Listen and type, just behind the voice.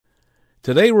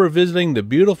Today we're visiting the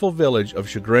beautiful village of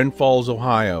Chagrin Falls,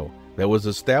 Ohio, that was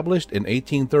established in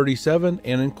 1837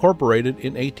 and incorporated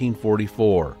in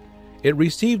 1844. It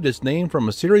received its name from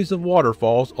a series of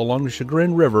waterfalls along the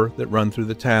Chagrin River that run through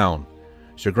the town.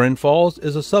 Chagrin Falls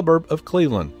is a suburb of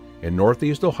Cleveland in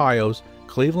northeast Ohio's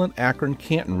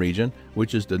Cleveland-Akron-Canton region,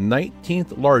 which is the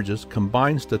 19th largest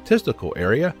combined statistical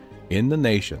area in the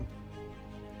nation.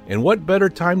 And what better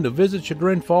time to visit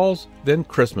Chagrin Falls than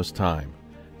Christmas time?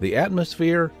 The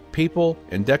atmosphere, people,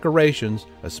 and decorations,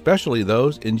 especially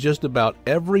those in just about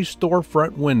every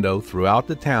storefront window throughout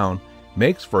the town,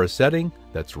 makes for a setting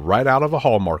that's right out of a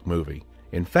Hallmark movie.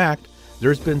 In fact,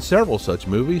 there's been several such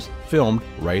movies filmed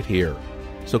right here.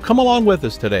 So come along with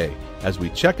us today as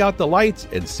we check out the lights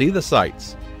and see the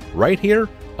sights, right here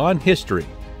on History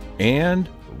and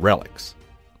Relics.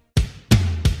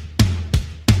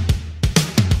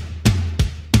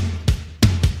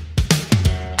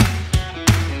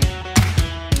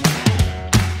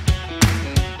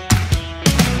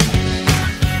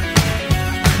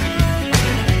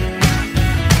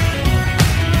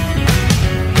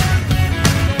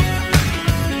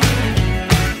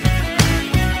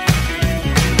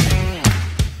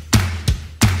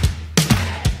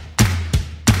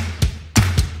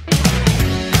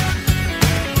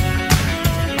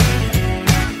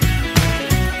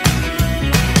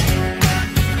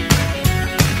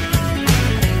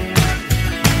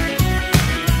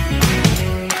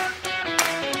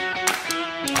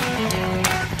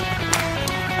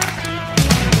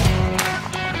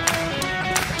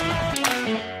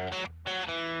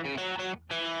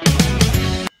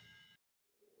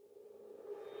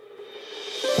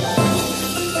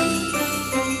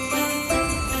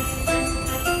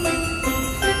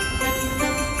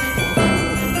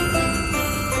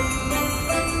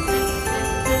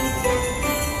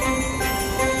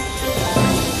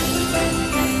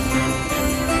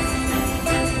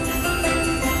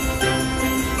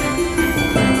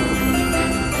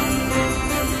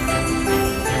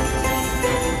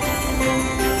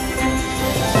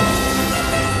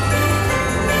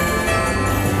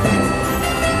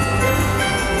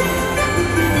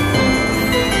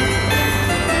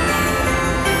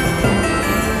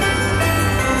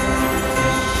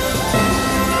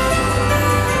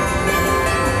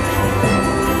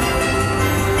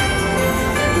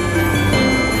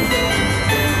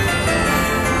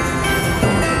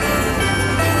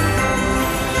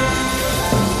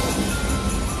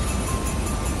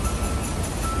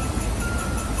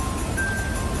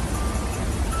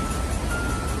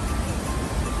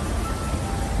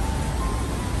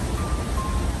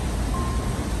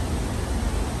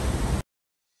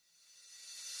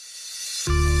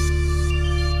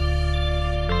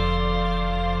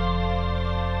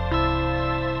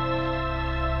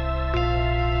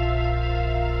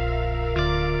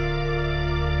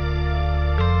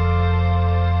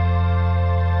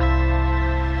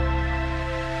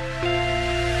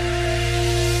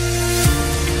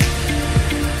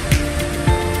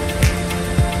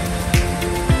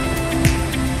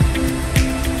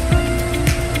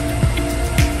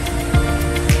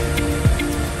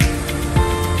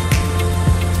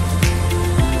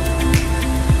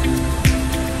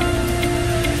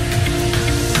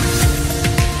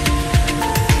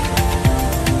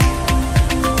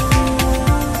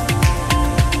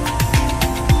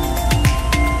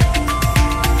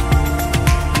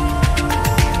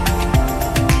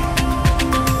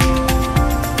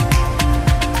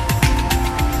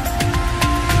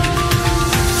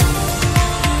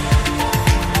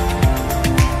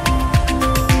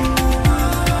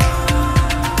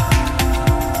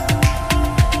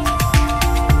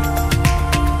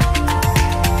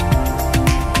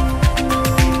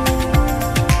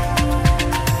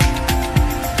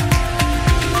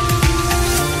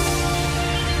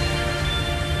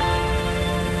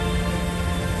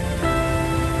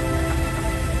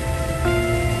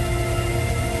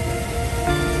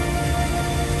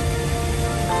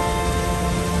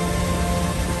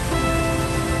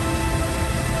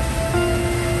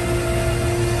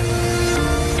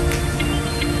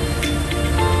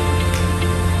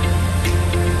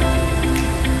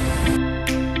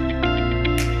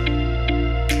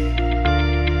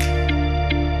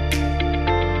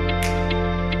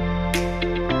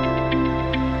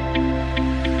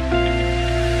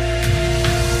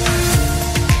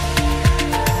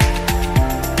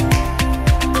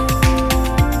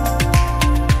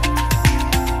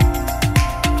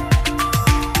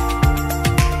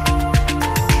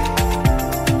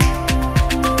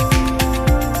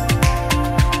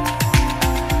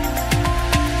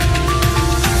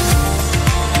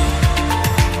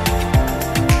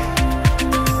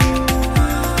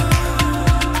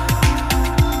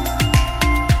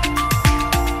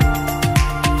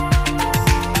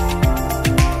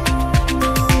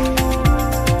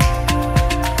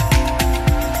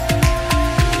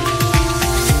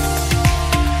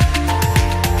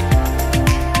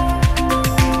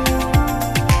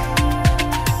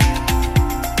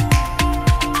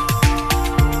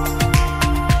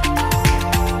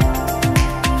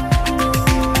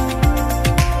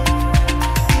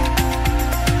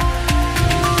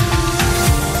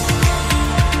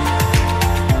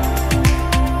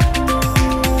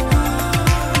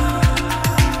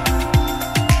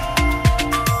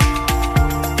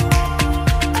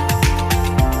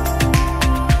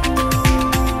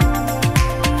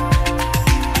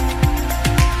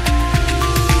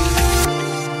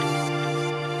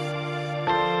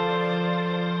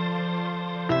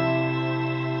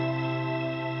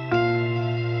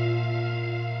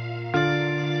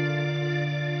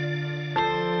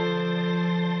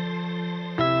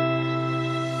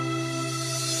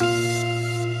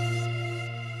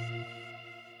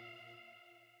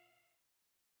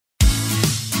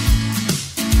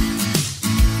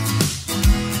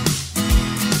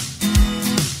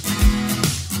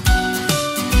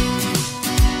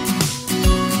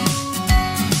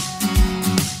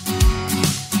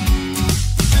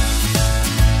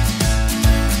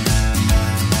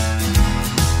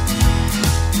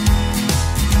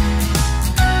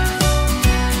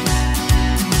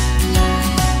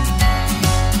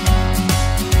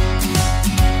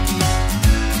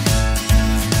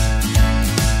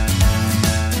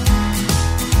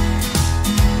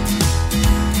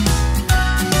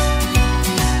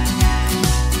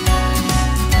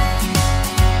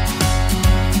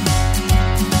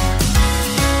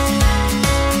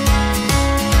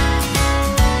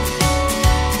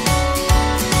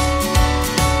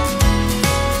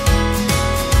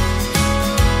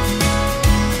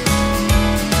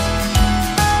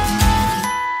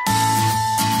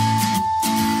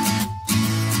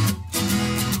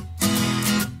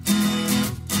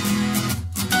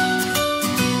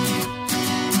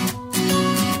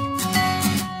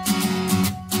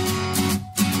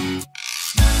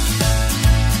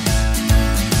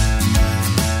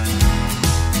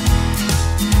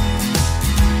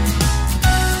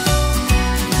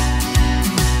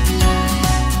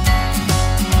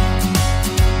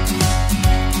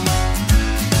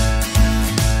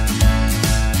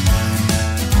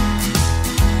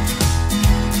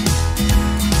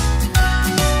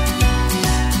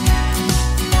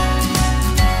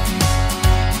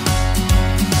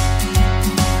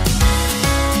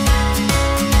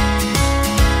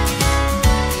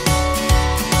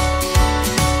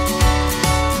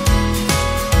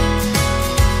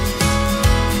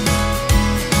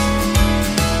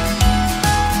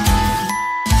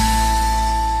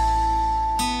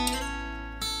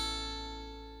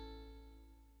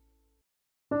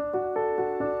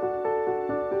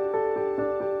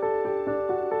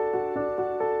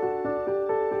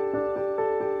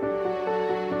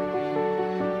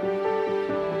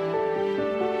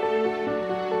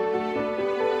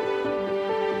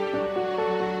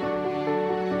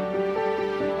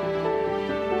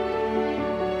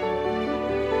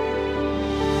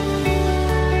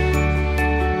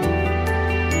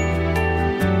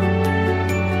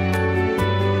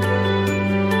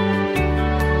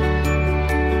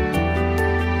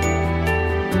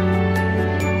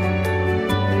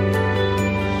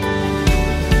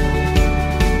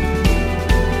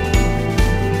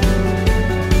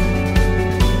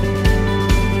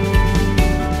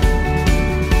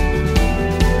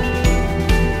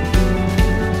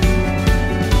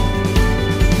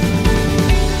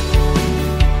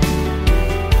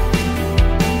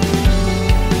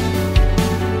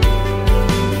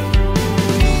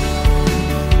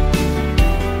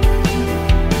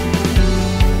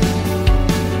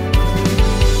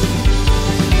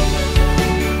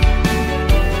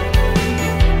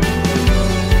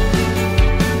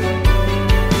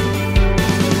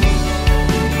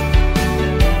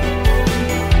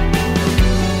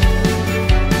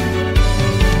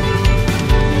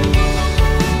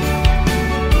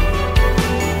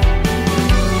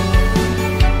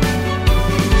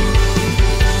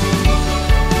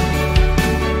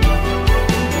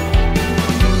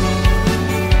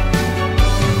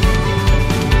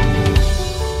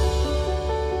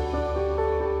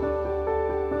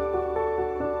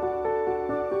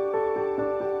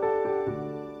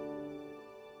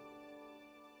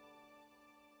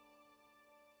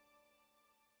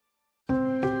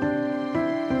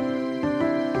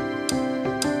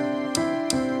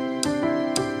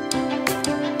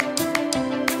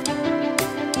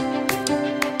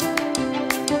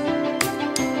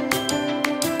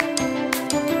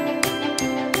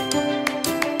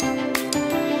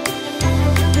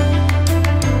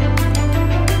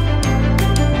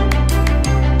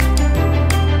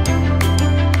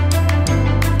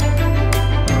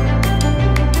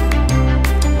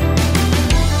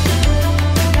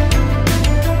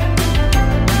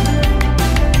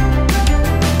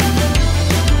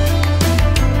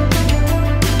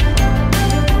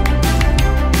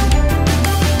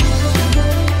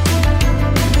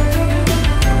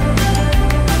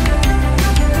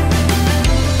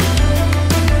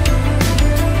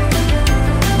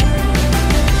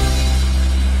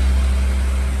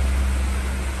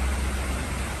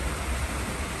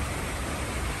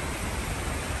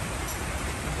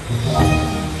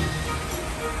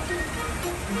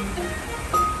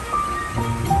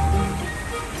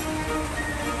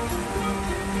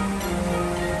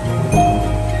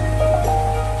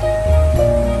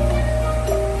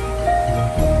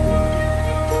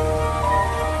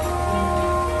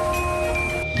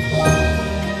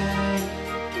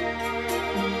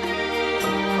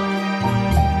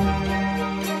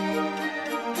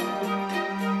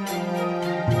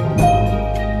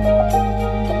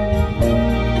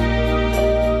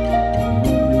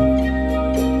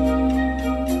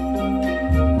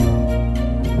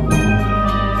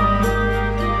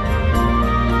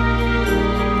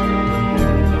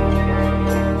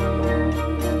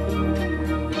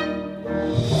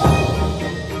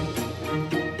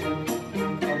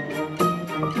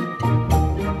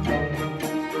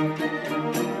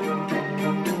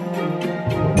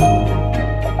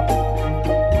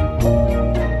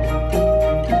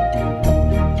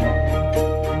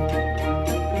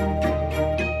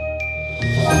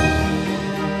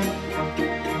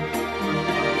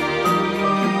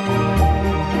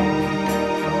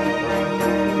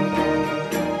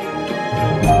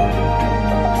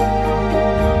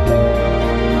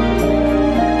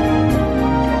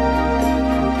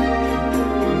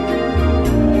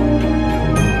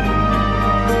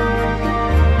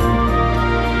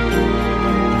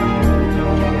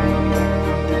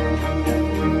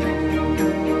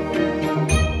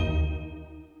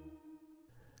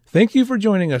 Thank you for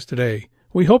joining us today.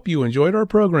 We hope you enjoyed our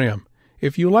program.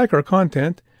 If you like our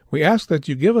content, we ask that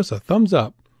you give us a thumbs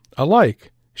up, a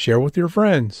like, share with your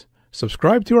friends,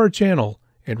 subscribe to our channel,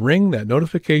 and ring that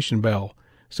notification bell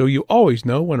so you always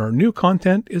know when our new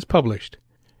content is published.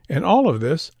 And all of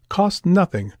this costs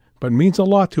nothing, but means a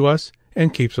lot to us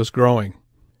and keeps us growing.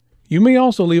 You may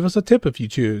also leave us a tip if you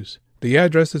choose. The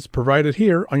address is provided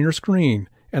here on your screen,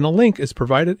 and a link is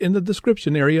provided in the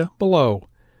description area below.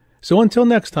 So until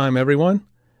next time, everyone,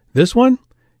 this one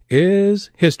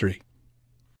is history.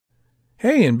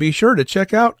 Hey, and be sure to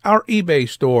check out our eBay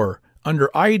store under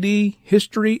ID,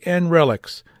 History and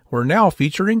Relics. We're now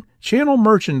featuring channel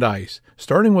merchandise,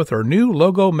 starting with our new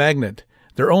logo magnet.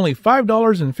 They're only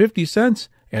 $5.50,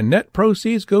 and net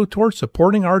proceeds go towards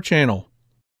supporting our channel.